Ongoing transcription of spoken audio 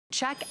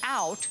check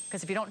out,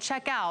 because if you don't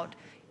check out,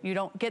 you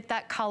don't get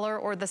that color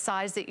or the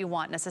size that you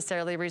want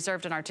necessarily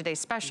reserved in our today's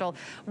special.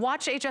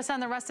 Watch HSN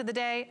the rest of the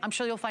day. I'm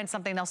sure you'll find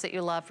something else that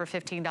you love for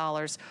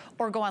 $15,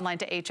 or go online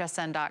to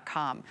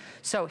hsn.com.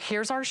 So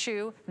here's our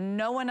shoe.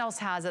 No one else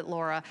has it,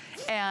 Laura.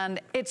 And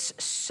it's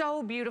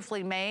so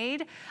beautifully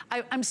made.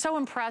 I'm so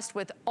impressed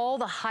with all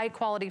the high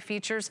quality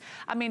features.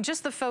 I mean,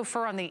 just the faux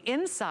fur on the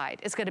inside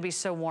is gonna be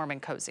so warm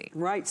and cozy.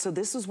 Right, so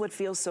this is what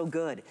feels so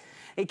good.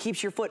 It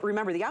keeps your foot,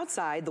 remember the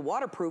outside, the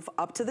waterproof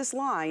up to this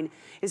line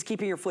is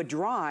keeping your foot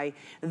dry.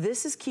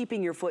 This is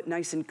keeping your foot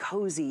nice and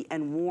cozy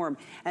and warm.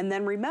 And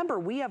then remember,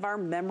 we have our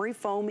memory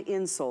foam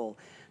insole.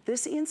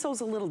 This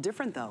insole's a little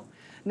different though.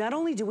 Not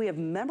only do we have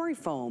memory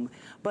foam,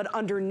 but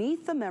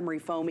underneath the memory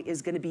foam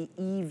is gonna be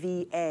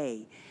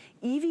EVA.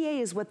 EVA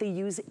is what they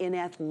use in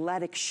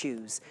athletic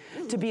shoes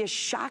to be a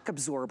shock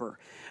absorber.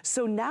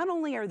 So not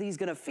only are these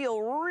gonna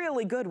feel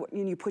really good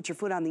when you put your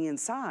foot on the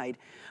inside,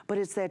 but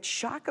it's that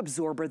shock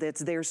absorber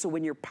that's there, so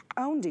when you're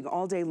pounding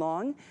all day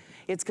long,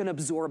 it's gonna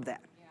absorb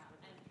that.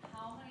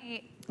 How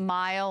many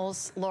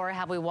miles, Laura,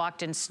 have we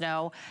walked in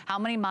snow? How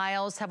many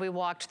miles have we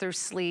walked through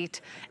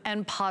sleet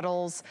and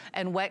puddles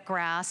and wet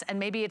grass, and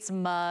maybe it's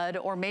mud,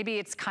 or maybe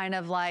it's kind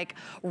of like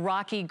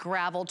rocky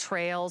gravel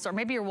trails, or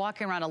maybe you're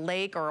walking around a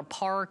lake or a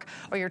park,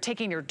 or you're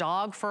taking your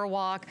dog for a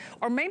walk,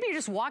 or maybe you're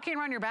just walking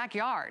around your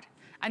backyard.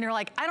 And you're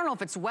like, I don't know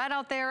if it's wet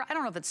out there, I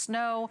don't know if it's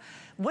snow.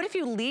 What if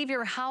you leave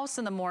your house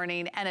in the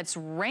morning and it's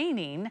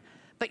raining,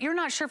 but you're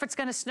not sure if it's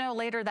gonna snow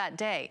later that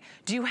day?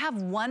 Do you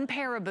have one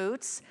pair of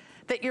boots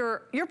that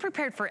you're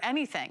prepared for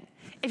anything?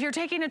 If you're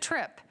taking a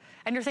trip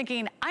and you're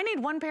thinking, I need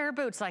one pair of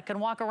boots I can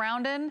walk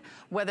around in,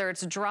 whether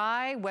it's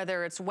dry,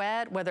 whether it's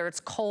wet, whether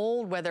it's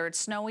cold, whether it's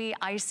snowy,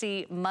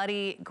 icy,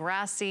 muddy,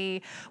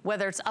 grassy,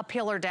 whether it's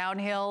uphill or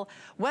downhill,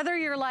 whether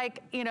you're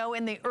like, you know,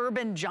 in the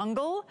urban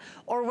jungle,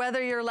 or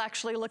whether you're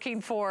actually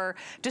looking for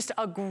just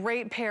a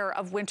great pair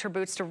of winter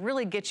boots to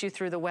really get you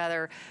through the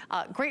weather,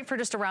 great for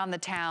just around the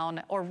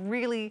town, or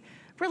really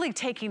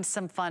taking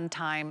some fun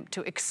time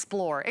to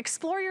explore.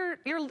 Explore your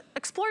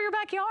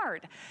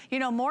backyard. You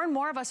know, more and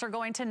more of us are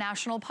going to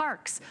national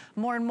parks.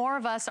 More and more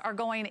of us are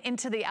going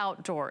into the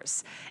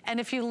outdoors. And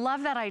if you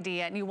love that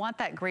idea and you want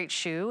that great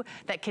shoe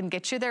that can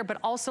get you there, but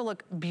also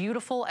look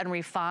beautiful and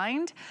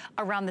refined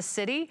around the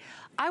city,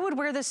 I would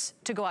wear this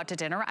to go out to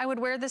dinner. I would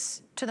wear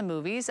this to the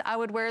movies. I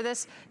would wear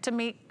this to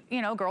meet,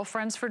 you know,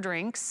 girlfriends for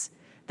drinks.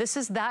 This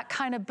is that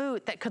kind of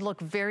boot that could look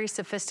very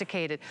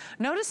sophisticated.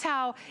 Notice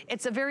how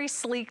it's a very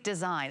sleek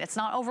design. It's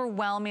not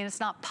overwhelming,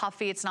 it's not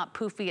puffy, it's not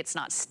poofy, it's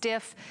not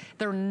stiff.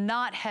 They're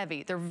not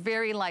heavy, they're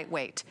very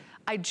lightweight.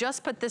 I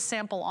just put this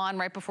sample on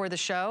right before the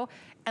show,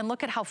 and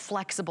look at how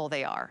flexible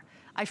they are.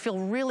 I feel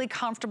really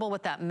comfortable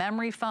with that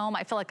memory foam.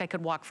 I feel like I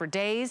could walk for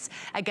days.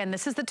 Again,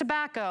 this is the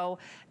tobacco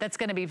that's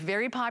gonna be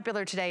very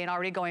popular today and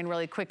already going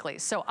really quickly.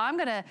 So I'm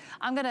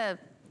gonna,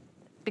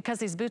 because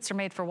these boots are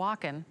made for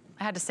walking,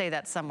 I had to say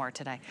that somewhere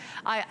today.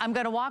 I'm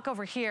gonna walk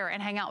over here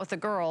and hang out with the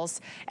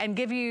girls and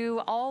give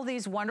you all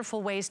these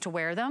wonderful ways to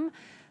wear them,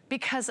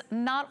 because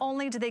not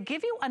only do they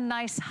give you a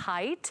nice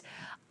height,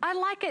 I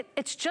like it.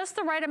 It's just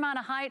the right amount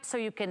of height so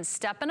you can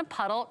step in a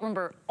puddle.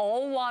 Remember,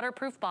 all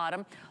waterproof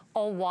bottom,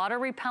 all water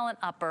repellent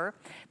upper.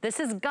 This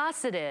is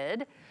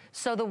gusseted,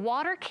 so the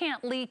water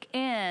can't leak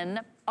in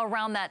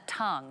around that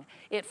tongue.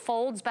 It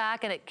folds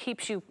back and it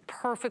keeps you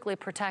perfectly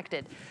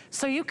protected.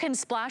 So you can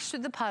splash through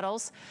the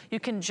puddles,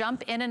 you can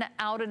jump in and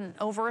out and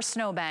over a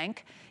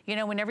snowbank. You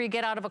know, whenever you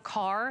get out of a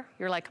car,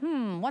 you're like,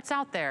 what's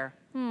out there?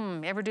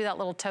 Ever do that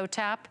little toe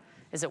tap?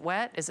 Is it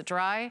wet? Is it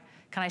dry?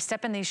 Can I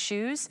step in these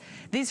shoes?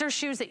 These are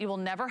shoes that you will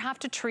never have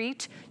to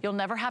treat. You'll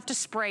never have to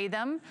spray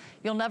them.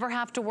 You'll never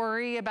have to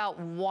worry about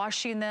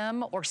washing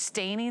them or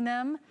staining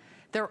them.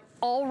 They're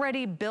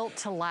already built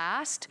to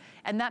last,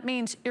 and that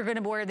means you're gonna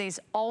wear these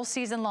all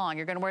season long.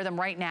 You're gonna wear them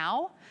right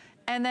now,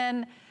 and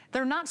then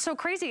they're not so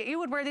crazy. You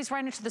would wear these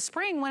right into the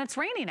spring when it's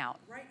raining out.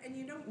 Right, and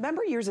you know,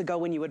 remember years ago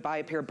when you would buy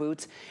a pair of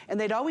boots, and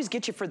they'd always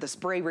get you for the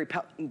spray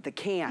the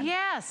can.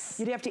 Yes.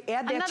 You'd have to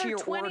add that to your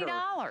order.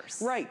 Another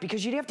 $20. Right,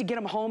 because you'd have to get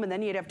them home, and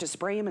then you'd have to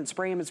spray them and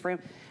spray them and spray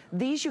them.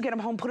 These, you get them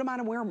home, put them on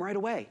and wear them right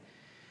away.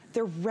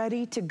 They're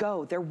ready to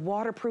go. They're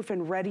waterproof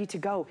and ready to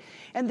go.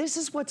 And this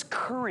is what's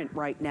current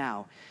right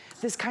now.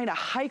 This kind of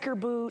hiker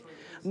boot,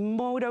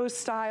 moto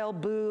style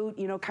boot,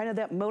 you know, kind of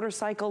that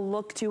motorcycle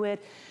look to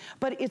it.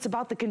 But it's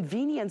about the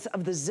convenience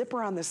of the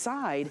zipper on the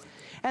side.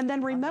 And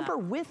then remember,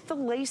 with the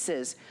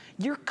laces,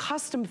 you're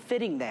custom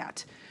fitting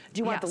that. Do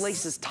you want the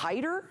laces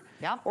tighter?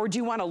 Yeah. Or do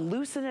you want to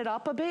loosen it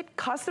up a bit,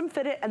 custom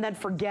fit it, and then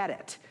forget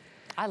it?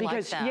 I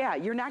like that. Yeah,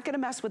 you're not gonna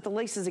mess with the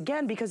laces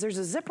again because there's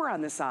a zipper on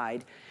the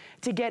side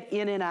to get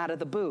in and out of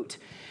the boot.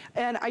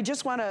 And I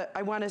just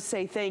wanna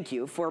say thank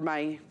you for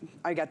I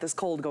got this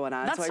cold going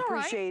on, That's so I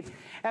appreciate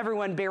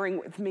everyone bearing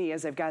with me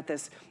as I've got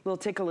this little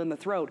tickle in the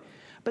throat.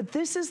 But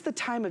this is the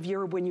time of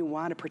year when you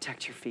want to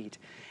protect your feet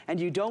and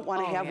you don't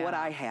want to have what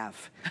I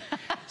have.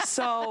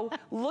 So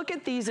look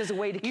at these as a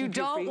way to keep your feet.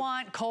 You don't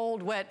want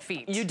cold, wet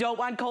feet. You don't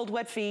want cold,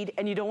 wet feet,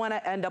 and you don't want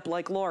to end up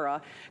like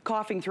Laura,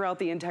 coughing throughout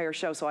the entire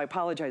show, so I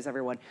apologize,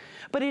 everyone.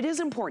 But it is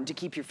important to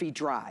keep your feet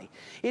dry.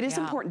 It is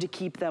important to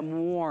keep them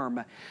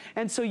warm.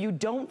 And so you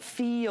don't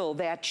feel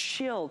that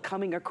chill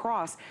coming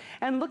across.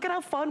 And look at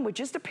how fun with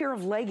just a pair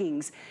of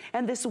leggings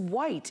and this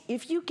white.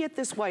 If you get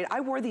this white,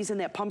 I wore these in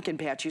that pumpkin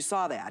patch, you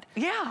saw that.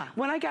 Yeah.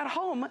 When I got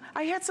home,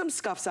 I had some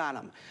scuffs on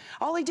them.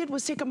 All I did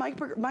was take a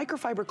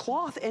microfiber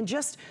cloth and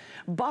just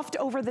buffed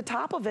over the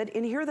top of it,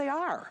 and here they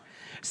are.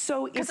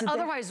 So because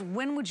otherwise,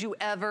 when would you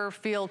ever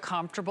feel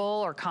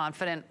comfortable or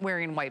confident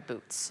wearing white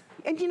boots?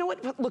 And you know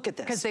what? Look at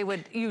this. Because they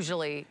would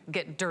usually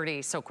get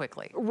dirty so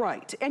quickly.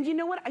 Right. And you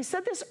know what? I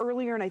said this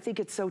earlier, and I think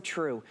it's so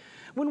true.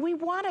 When we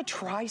want to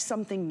try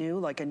something new,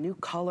 like a new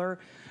color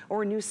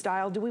or a new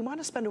style, do we want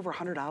to spend over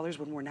 $100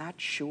 when we're not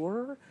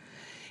sure?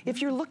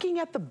 If you're looking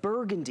at the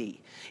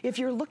burgundy, if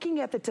you're looking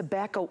at the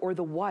tobacco or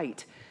the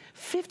white,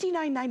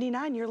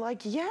 $59.99, you're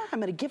like, yeah, I'm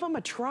gonna give them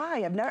a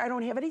try. I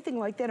don't have anything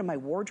like that in my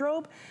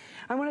wardrobe.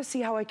 I wanna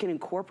see how I can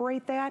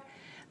incorporate that.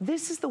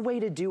 This is the way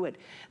to do it.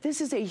 This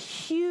is a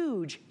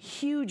huge,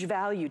 huge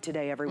value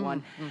today,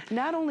 everyone.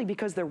 Not only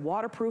because they're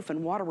waterproof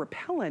and water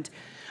repellent,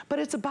 but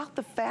it's about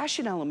the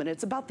fashion element.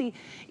 It's about the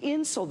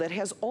insole that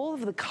has all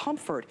of the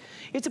comfort.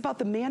 It's about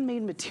the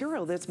man-made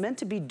material that's meant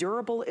to be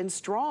durable and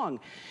strong.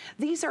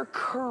 These are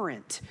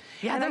current.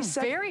 Yeah, and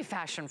they're very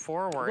fashion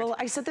forward. Well,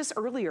 I said this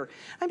earlier.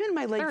 I'm in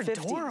my late 50s.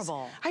 They're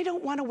adorable. I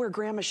don't want to wear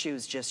grandma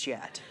shoes just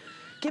yet.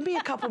 Give me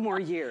a couple more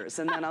years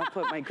and then I'll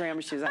put my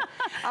grandma shoes on.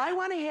 I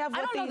want to have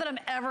what I don't know that I'm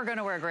ever going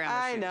to wear grandma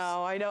shoes. I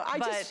know.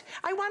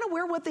 I want to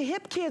wear what the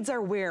hip kids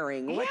are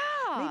wearing. Yeah.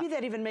 Maybe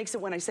that even makes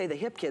it when I say the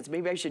hip kids.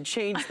 Maybe I should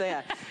change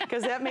that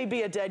because that may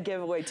be a dead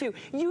giveaway too.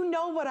 You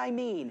know what I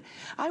mean.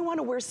 I want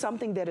to wear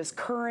something that is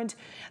current,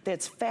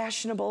 that's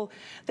fashionable,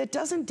 that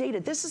doesn't date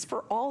it. This is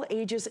for all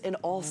ages and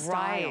all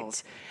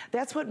styles.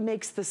 That's what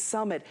makes the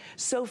summit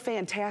so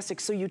fantastic.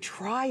 So you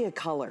try a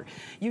color,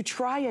 you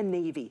try a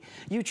navy,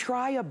 you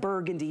try a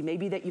burgundy,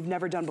 maybe that you've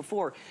never done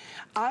before.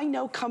 I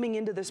know coming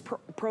into this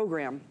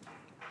program,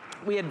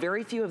 we had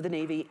very few of the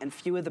navy and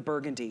few of the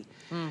burgundy.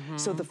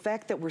 So the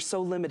fact that we're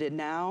so limited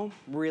now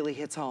really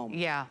hits home.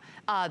 Yeah,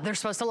 they're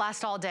supposed to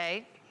last all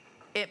day.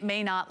 It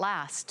may not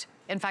last.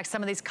 In fact,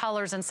 some of these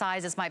colors and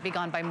sizes might be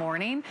gone by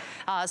morning.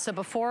 So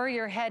before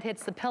your head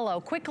hits the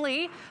pillow,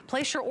 quickly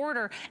place your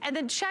order and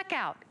then check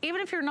out. Even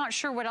if you're not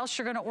sure what else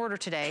you're gonna order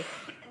today,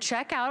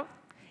 check out.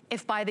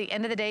 If by the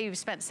end of the day you've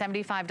spent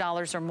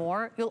 $75 or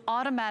more, you'll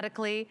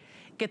automatically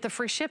get the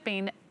free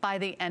shipping by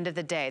the end of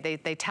the day.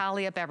 They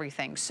tally up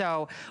everything.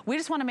 So we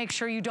just wanna make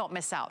sure you don't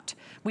miss out.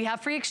 We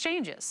have free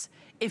exchanges.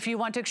 If you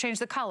want to exchange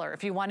the color,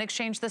 if you want to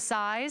exchange the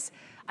size,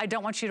 I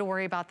don't want you to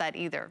worry about that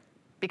either,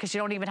 because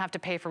you don't even have to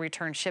pay for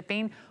return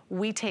shipping.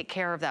 We take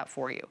care of that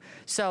for you.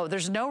 So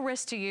there's no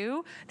risk to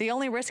you. The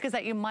only risk is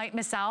that you might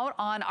miss out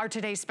on our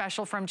today's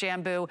special from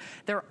Jambu.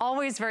 They're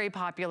always very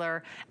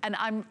popular, and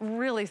I'm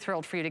really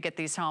thrilled for you to get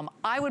these home.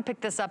 I would pick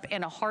this up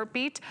in a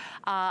heartbeat.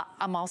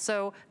 I'm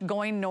also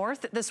going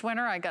north this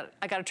winter. I got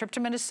a trip to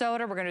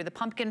Minnesota. We're gonna do the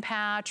pumpkin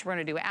patch. We're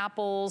gonna do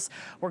apples.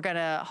 We're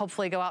gonna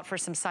hopefully go out for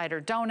some cider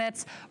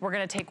donuts. We're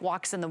gonna take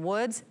walks in the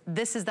woods.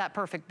 This is that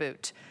perfect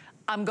boot.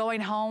 I'm going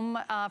home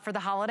for the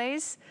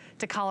holidays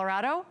to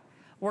Colorado.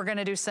 We're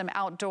gonna do some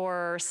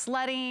outdoor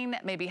sledding,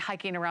 maybe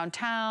hiking around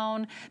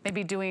town,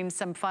 maybe doing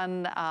some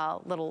fun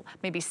little,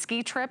 maybe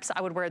ski trips. I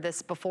would wear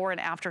this before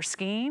and after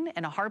skiing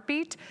in a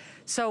heartbeat.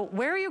 So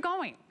where are you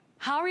going?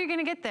 How are you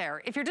gonna get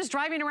there? If you're just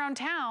driving around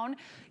town,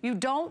 you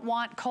don't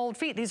want cold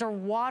feet. These are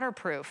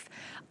waterproof.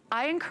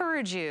 I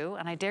encourage you,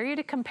 and I dare you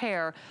to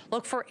compare,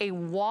 look for a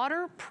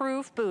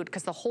waterproof boot,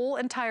 because the whole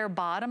entire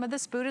bottom of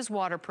this boot is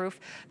waterproof.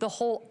 The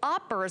whole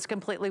upper is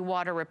completely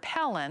water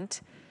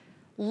repellent.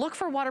 Look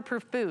for a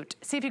waterproof boot.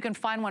 See if you can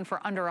find one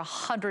for under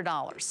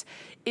 $100.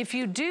 If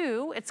you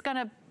do, it's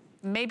gonna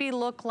maybe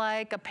look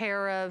like a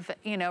pair of,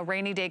 you know,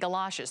 rainy day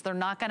galoshes. They're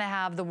not gonna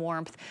have the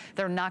warmth.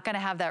 They're not gonna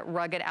have that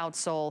rugged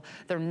outsole.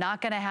 They're not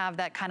gonna have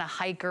that kind of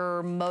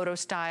hiker moto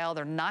style.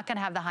 They're not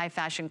gonna have the high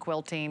fashion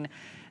quilting.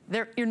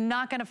 You're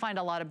not gonna find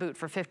a lot of boot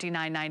for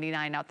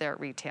 $59.99 out there at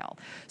retail.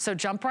 So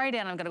jump right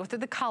in. I'm gonna go through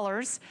the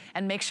colors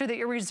and make sure that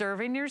you're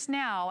reserving yours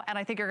now, and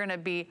I think you're gonna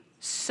be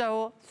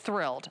so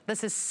thrilled.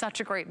 This is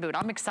such a great boot.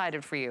 I'm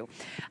excited for you.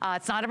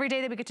 It's not every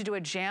day that we get to do a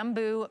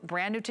Jambu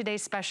brand new today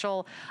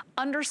special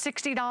under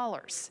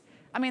 $60.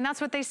 I mean,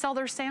 that's what they sell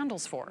their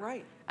sandals for.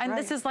 Right. And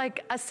this is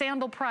like a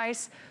sandal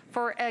price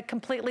for a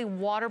completely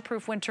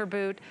waterproof winter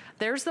boot.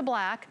 There's the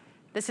black.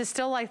 This is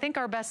still, I think,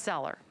 our best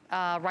seller.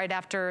 Right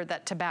after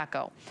that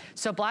tobacco.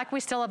 So black, we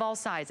still have all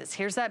sizes.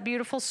 Here's that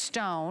beautiful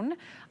stone.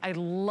 I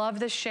love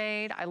this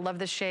shade. I love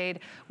this shade.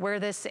 Wear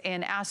this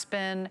in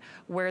Aspen,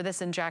 wear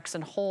this in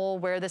Jackson Hole,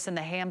 wear this in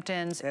the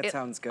Hamptons. That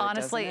sounds good,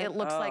 honestly, doesn't it? It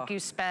looks like you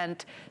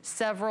spent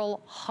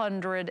several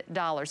 $100s.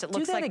 It looks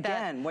Do that like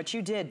again, what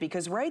you did,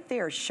 because right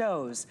there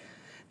shows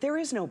there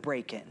is no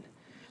break-in.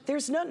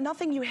 There's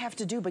nothing you have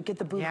to do but get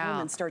the boot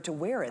home and start to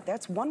wear it.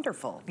 That's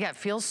wonderful. Yeah, it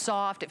feels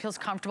soft, it feels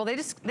comfortable. They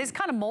just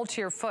kind of mold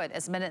to your foot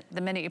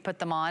the minute you put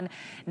them on.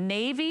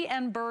 Navy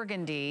and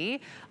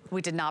burgundy.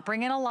 We did not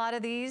bring in a lot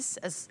of these,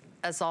 as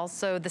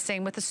also the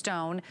same with the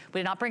stone. We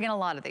did not bring in a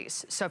lot of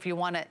these. So if you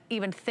wanna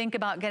even think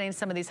about getting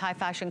some of these high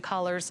fashion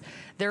colors,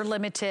 they're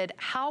limited.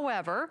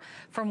 However,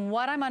 from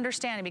what I'm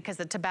understanding, because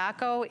the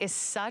tobacco is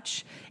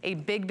such a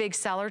big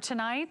seller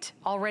tonight,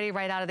 already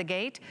right out of the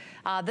gate,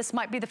 this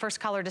might be the first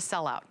color to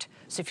sell out.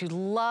 So if you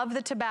love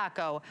the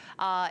tobacco,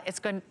 it's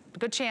good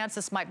chance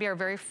this might be our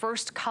very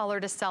first color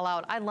to sell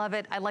out. I love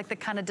it. I like the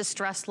kind of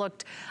distressed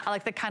look. I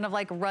like the kind of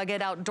like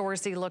rugged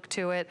outdoorsy look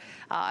to it.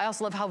 I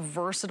also love how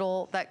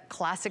versatile that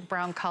classic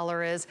brown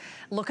color is.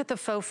 Look at the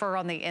faux fur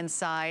on the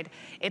inside.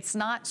 It's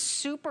not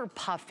super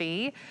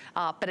puffy,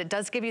 but it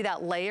does give you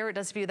that layer. It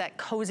does give you that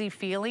cozy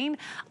feeling.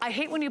 I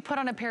hate when you put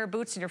on a pair of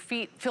boots and your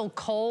feet feel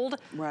cold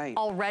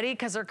already,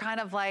 because they're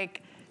kind of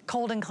like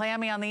cold and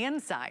clammy on the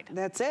inside.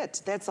 That's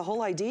it. That's the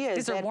whole idea.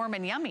 These are warm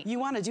and yummy. You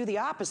want to do the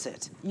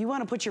opposite. You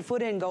want to put your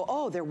foot in and go,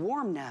 oh, they're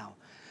warm now.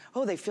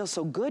 Oh, they feel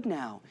so good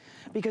now.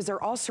 Because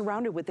they're all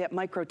surrounded with that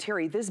micro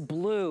terry. This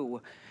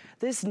blue,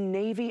 this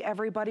navy,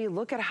 everybody,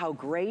 look at how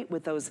great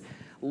with those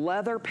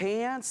leather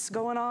pants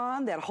going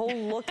on, that whole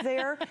look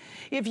there.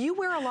 If you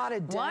wear a lot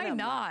of denim. Why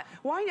not?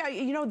 Why not?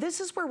 You know, this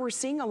is where we're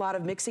seeing a lot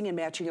of mixing and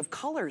matching of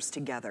colors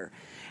together.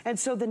 And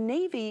so the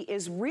navy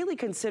is really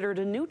considered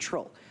a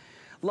neutral.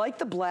 Like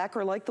the black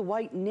or like the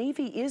white,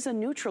 navy is a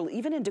neutral.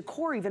 Even in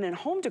decor, even in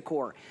home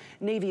decor,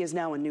 navy is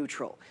now a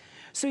neutral.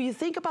 So you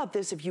think about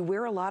this, if you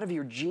wear a lot of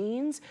your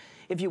jeans,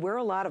 if you wear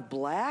a lot of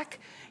black,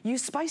 you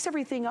spice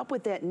everything up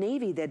with that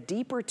navy, that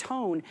deeper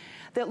tone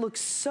that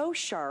looks so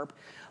sharp,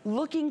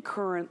 looking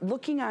current,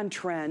 looking on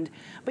trend,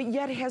 but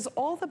yet has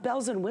all the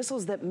bells and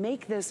whistles that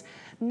make this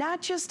not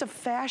just a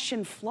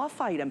fashion fluff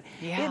item.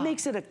 It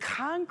makes it a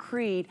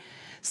concrete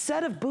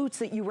set of boots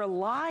that you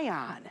rely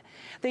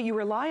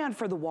on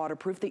for the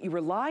waterproof, that you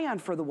rely on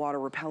for the water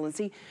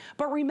repellency.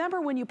 But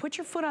remember, when you put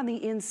your foot on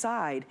the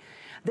inside,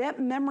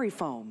 that memory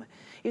foam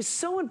is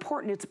so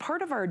important. It's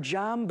part of our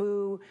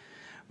Jambu.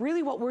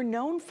 Really what we're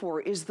known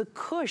for is the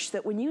cush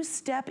that when you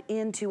step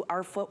into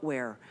our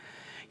footwear,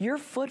 your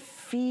foot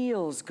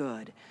feels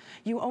good.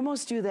 You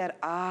almost do that,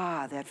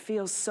 that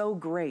feels so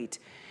great.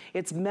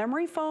 It's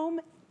memory foam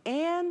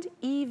and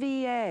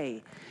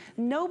EVA.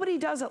 Nobody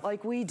does it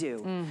like we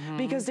do,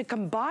 because to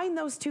combine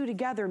those two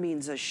together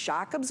means a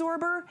shock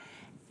absorber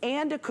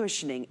and a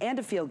cushioning and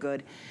a feel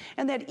good.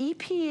 And that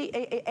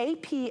APMA,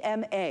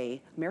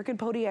 American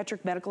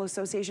Podiatric Medical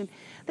Association,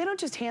 they don't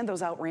just hand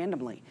those out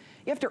randomly.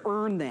 You have to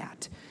earn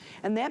that.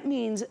 And that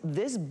means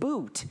this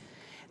boot,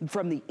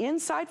 from the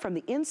inside, from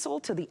the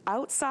insole to the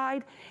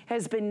outside,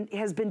 has been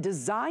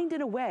designed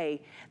in a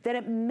way that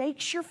it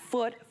makes your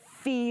foot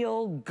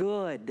feel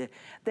good,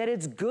 that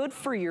it's good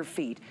for your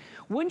feet.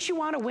 Wouldn't you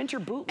want a winter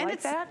boot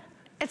like that?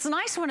 It's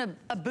nice when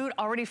a boot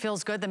already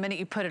feels good the minute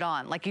you put it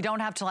on. Like, you don't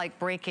have to like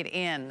break it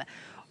in.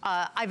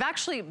 I've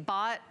actually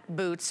bought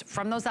boots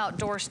from those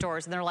outdoor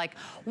stores, and they're like,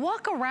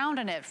 walk around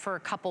in it for a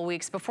couple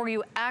weeks before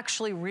you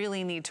actually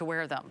really need to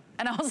wear them.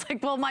 And I was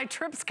like, well, my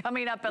trip's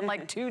coming up in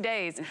like 2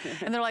 days.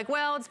 And they're like,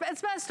 well, it's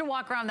best to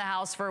walk around the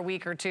house for a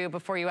week or two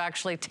before you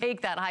actually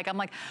take that hike. I'm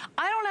like,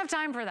 I don't have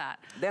time for that.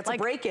 That's like,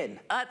 a break-in.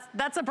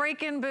 That's a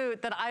break-in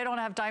boot that I don't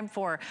have time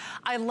for.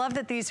 I love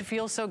that these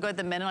feel so good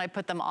the minute I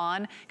put them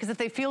on, because if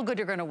they feel good,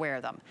 you're gonna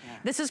wear them.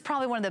 This is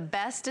probably one of the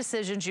best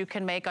decisions you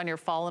can make on your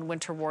fall and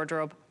winter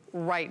wardrobe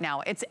right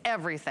now. It's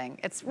everything.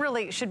 It's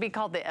really should be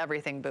called the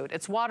everything boot.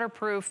 It's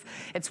waterproof,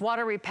 it's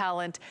water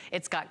repellent,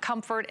 it's got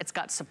comfort, it's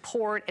got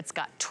support, it's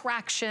got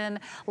traction,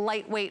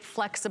 lightweight,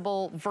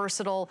 flexible,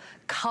 versatile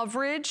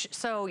coverage,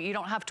 so you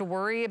don't have to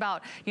worry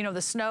about, you know, the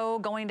snow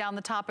going down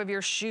the top of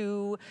your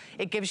shoe.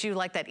 It gives you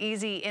like that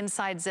easy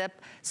inside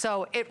zip.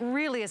 So it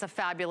really is a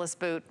fabulous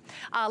boot.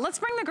 Let's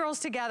bring the girls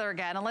together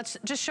again, and let's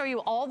just show you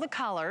all the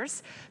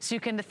colors so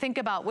you can think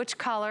about which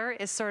color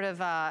is sort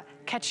of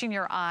catching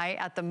your eye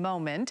at the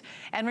moment.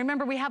 And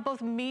remember, we have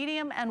both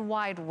medium and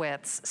wide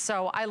widths.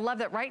 So I love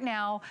that right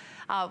now,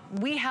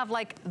 we have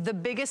like the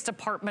biggest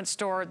department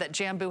store that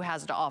Jambu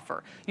has to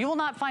offer. You will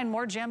not find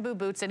more Jambu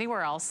boots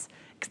anywhere else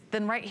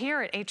than right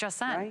here at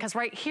HSN, because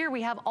right here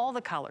we have all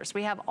the colors,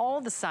 we have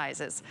all the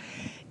sizes.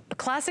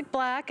 Classic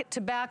black,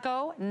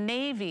 tobacco,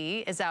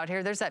 navy is out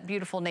here. There's that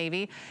beautiful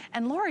navy.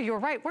 And Laura, you're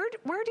right.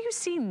 Where do you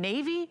see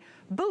navy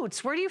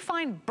boots? Where do you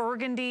find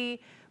burgundy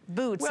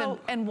boots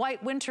and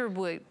white winter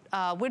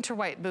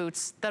white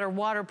boots that are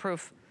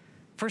waterproof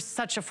for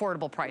such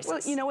affordable prices? Well,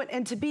 you know what,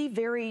 and to be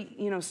very,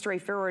 you know,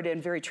 straightforward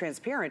and very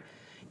transparent,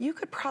 you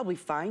could probably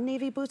find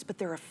navy boots, but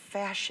they're a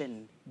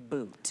fashion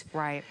boot.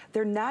 Right.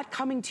 They're not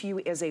coming to you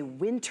as a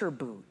winter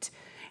boot.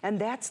 And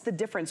that's the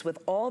difference with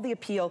all the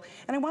appeal.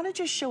 And I want to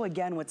just show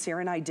again what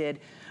Sarah and I did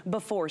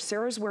before.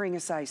 Sarah's wearing a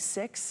size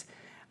 6.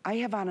 I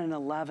have on an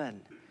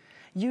 11.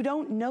 You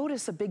don't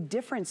notice a big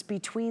difference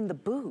between the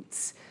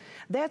boots.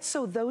 That's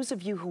so those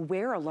of you who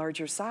wear a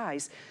larger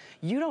size,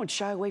 you don't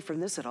shy away from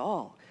this at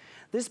all.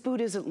 This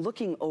boot isn't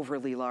looking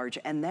overly large,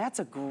 and that's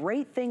a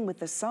great thing with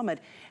the Summit,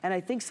 and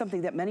I think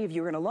something that many of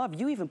you are gonna love.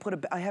 You even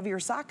put a heavier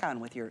sock on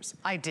with yours.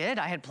 I did,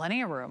 I had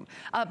plenty of room.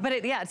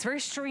 But yeah, it's very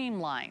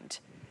streamlined.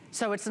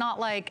 So it's not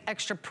like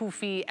extra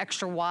poofy,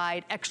 extra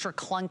wide, extra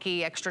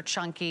clunky, extra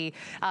chunky.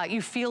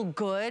 You feel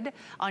good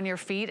on your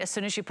feet as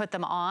soon as you put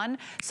them on.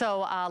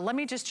 So let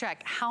me just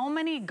check. How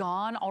many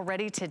gone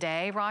already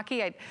today,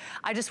 Rocky?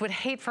 I just would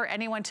hate for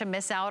anyone to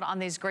miss out on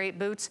these great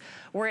boots.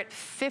 We're at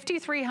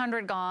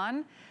 5,300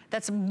 gone.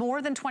 That's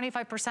more than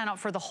 25% out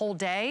for the whole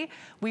day.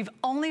 We've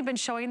only been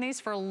showing these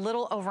for a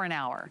little over an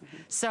hour.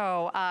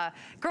 So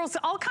girls,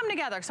 all come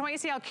together. So I want you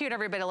to see how cute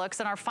everybody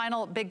looks in our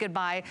final big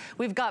goodbye.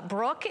 We've got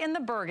Brooke in the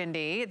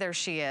burgundy. There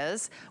she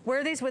is.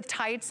 Wear these with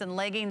tights and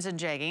leggings and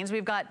jeggings.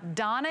 We've got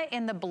Donna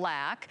in the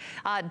black.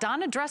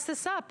 Donna dressed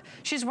this up.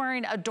 She's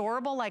wearing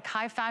adorable, like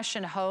high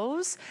fashion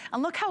hose.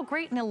 And look how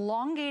great and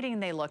elongating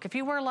they look. If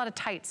you wear a lot of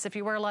tights, if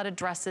you wear a lot of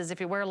dresses, if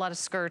you wear a lot of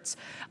skirts,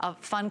 a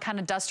fun kind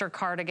of duster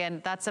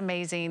cardigan, that's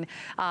amazing.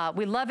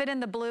 We love it in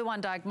the blue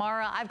on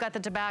Dagmara. I've got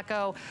the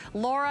tobacco.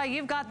 Laura,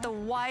 you've got the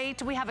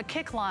white. We have a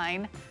kick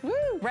line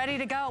ready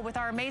to go with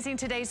our amazing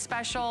today's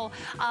special.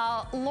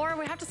 Laura,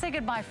 we have to say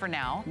goodbye for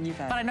now.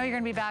 But I know you're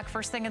gonna be back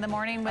first thing in the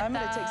morning with I'm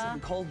gonna take some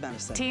cold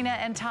medicine. Tina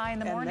and Ty in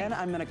the morning. And then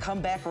I'm gonna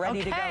come back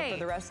ready to go for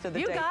the rest of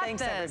the day.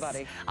 Thanks,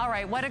 everybody. All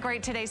right, what a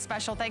great today's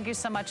special. Thank you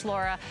so much,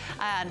 Laura.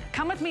 And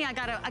come with me. I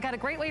got a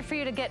great way for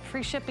you to get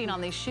free shipping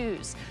on these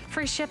shoes.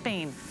 Free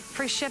shipping.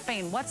 Free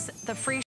shipping. What's the free